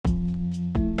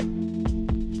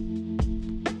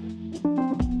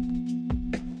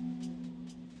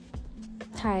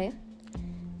Hi,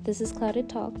 this is Clouded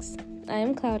Talks. I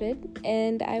am Clouded,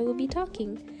 and I will be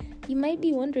talking. You might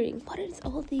be wondering, what is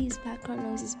all these background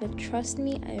noises? But trust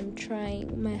me, I am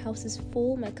trying. My house is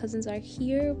full, my cousins are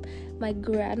here, my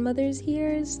grandmother's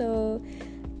here, so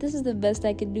this is the best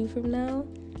I could do from now.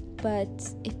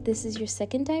 But if this is your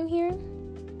second time here,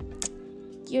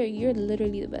 you're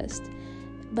literally the best.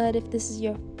 But if this is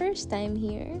your first time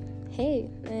here,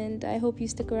 hey, and I hope you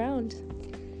stick around.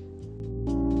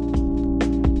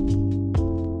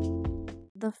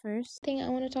 The first thing I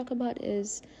want to talk about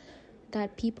is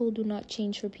that people do not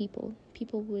change for people.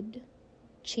 People would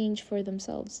change for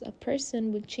themselves. A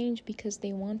person would change because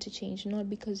they want to change,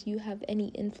 not because you have any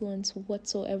influence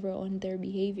whatsoever on their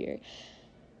behavior.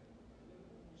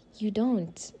 You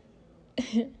don't.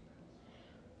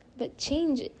 But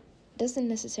change doesn't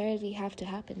necessarily have to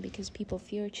happen because people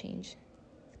fear change.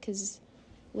 Because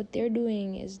what they're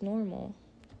doing is normal.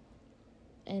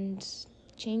 And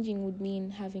changing would mean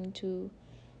having to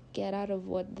get out of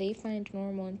what they find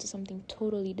normal into something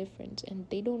totally different, and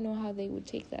they don't know how they would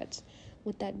take that.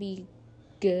 Would that be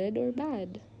good or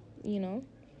bad,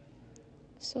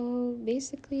 So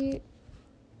basically,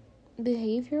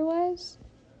 behavior wise,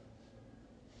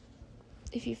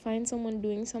 if you find someone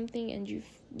doing something and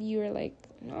you're like,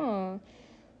 no,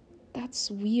 that's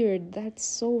weird, that's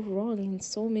so wrong in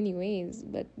so many ways,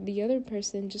 but the other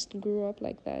person just grew up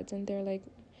like that and they're like,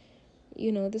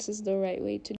 this is the right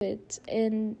way to do it,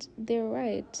 and they're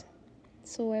right.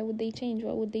 So why would they change?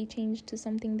 What would they change to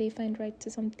something they find right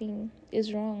to something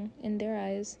is wrong in their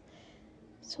eyes?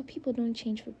 So people don't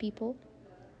change for people.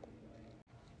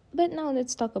 But now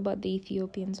let's talk about the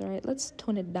Ethiopians, alright? Let's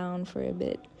tone it down for a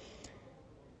bit.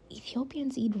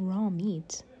 Ethiopians eat raw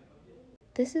meat.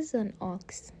 This is an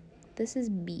ox. This is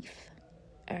beef,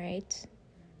 alright?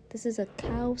 This is a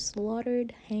cow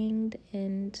slaughtered, hanged,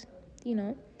 and,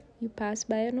 you pass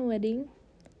by on a wedding,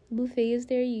 buffet is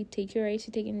there, you take your rice,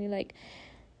 and you're like,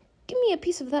 give me a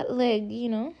piece of that leg,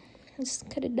 just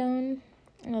cut it down.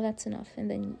 Oh, that's enough. And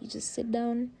then you just sit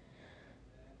down,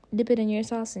 dip it in your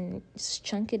sauce, and just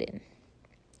chunk it in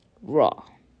raw.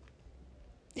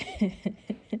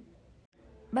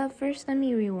 But first, let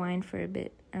me rewind for a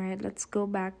bit. All right, let's go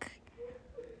back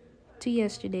to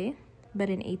yesterday, but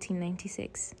in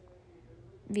 1896.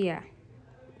 Yeah,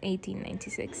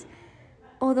 1896.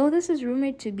 Although this is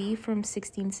rumored to be from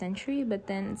 16th century, but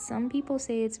then some people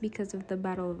say it's because of the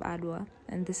Battle of Adwa,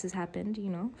 and this has happened,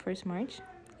 1st March,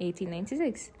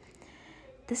 1896.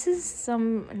 This is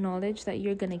some knowledge that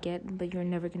you're gonna get, but you're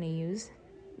never gonna use.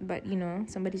 But,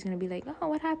 somebody's gonna be like, oh,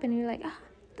 what happened? And you're like,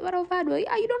 the Battle of Adwa.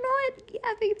 Yeah, you don't know it?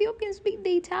 Yeah, the Ethiopians beat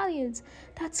the Italians.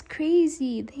 That's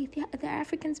crazy. The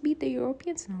Africans beat the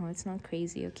Europeans? No, it's not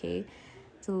crazy, okay?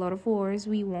 It's a lot of wars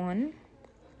we won.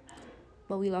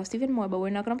 But we lost even more, but we're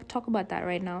not going to talk about that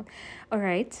right now. All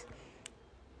right.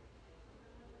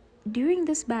 During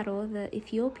this battle, the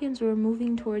Ethiopians were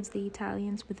moving towards the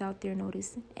Italians without their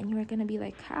notice, and you're going to be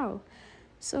like, how?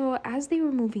 So as they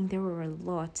were moving, there were a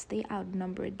lot. They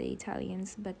outnumbered the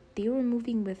Italians, but they were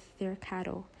moving with their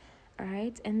cattle, all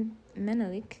right? And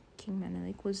King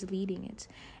Menelik, was leading it.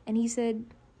 And he said,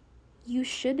 you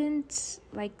shouldn't,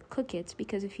 cook it,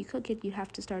 because if you cook it, you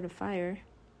have to start a fire.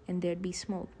 And there'd be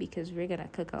smoke because we're gonna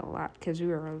cook a lot because we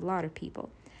were a lot of people.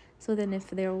 So then if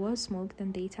there was smoke,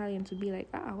 then the Italians would be like,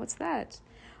 what's that?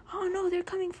 Oh no, they're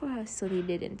coming for us. So they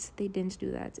didn't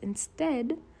do that.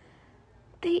 Instead,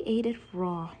 they ate it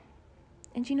raw.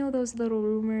 And those little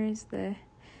rumors,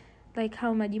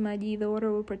 how Madi, the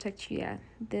water will protect you. Yeah,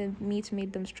 the meat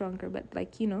made them stronger, but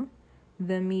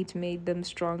the meat made them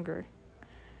stronger.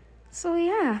 So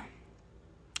yeah.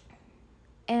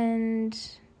 And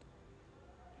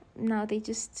now they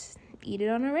just eat it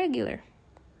on a regular.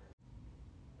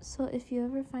 So if you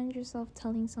ever find yourself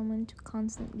telling someone to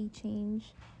constantly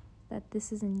change, that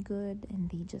this isn't good and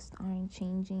they just aren't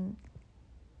changing,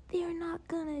 they're not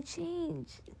gonna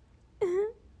change.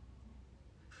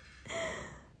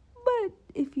 But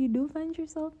if you do find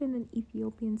yourself in an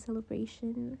Ethiopian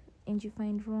celebration and you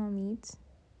find raw meat,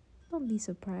 don't be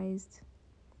surprised.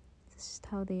 It's just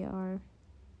how they are.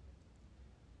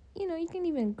 You can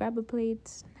even grab a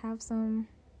plate, have some,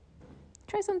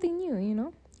 try something new,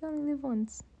 you only live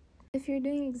once. If you're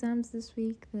doing exams this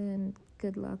week, then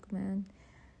good luck, man.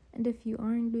 And if you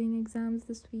aren't doing exams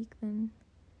this week, then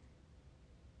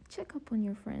check up on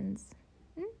your friends.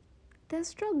 They're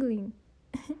struggling.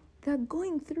 They're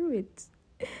going through it.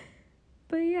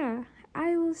 But yeah,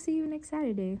 I will see you next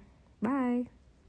Saturday. Bye.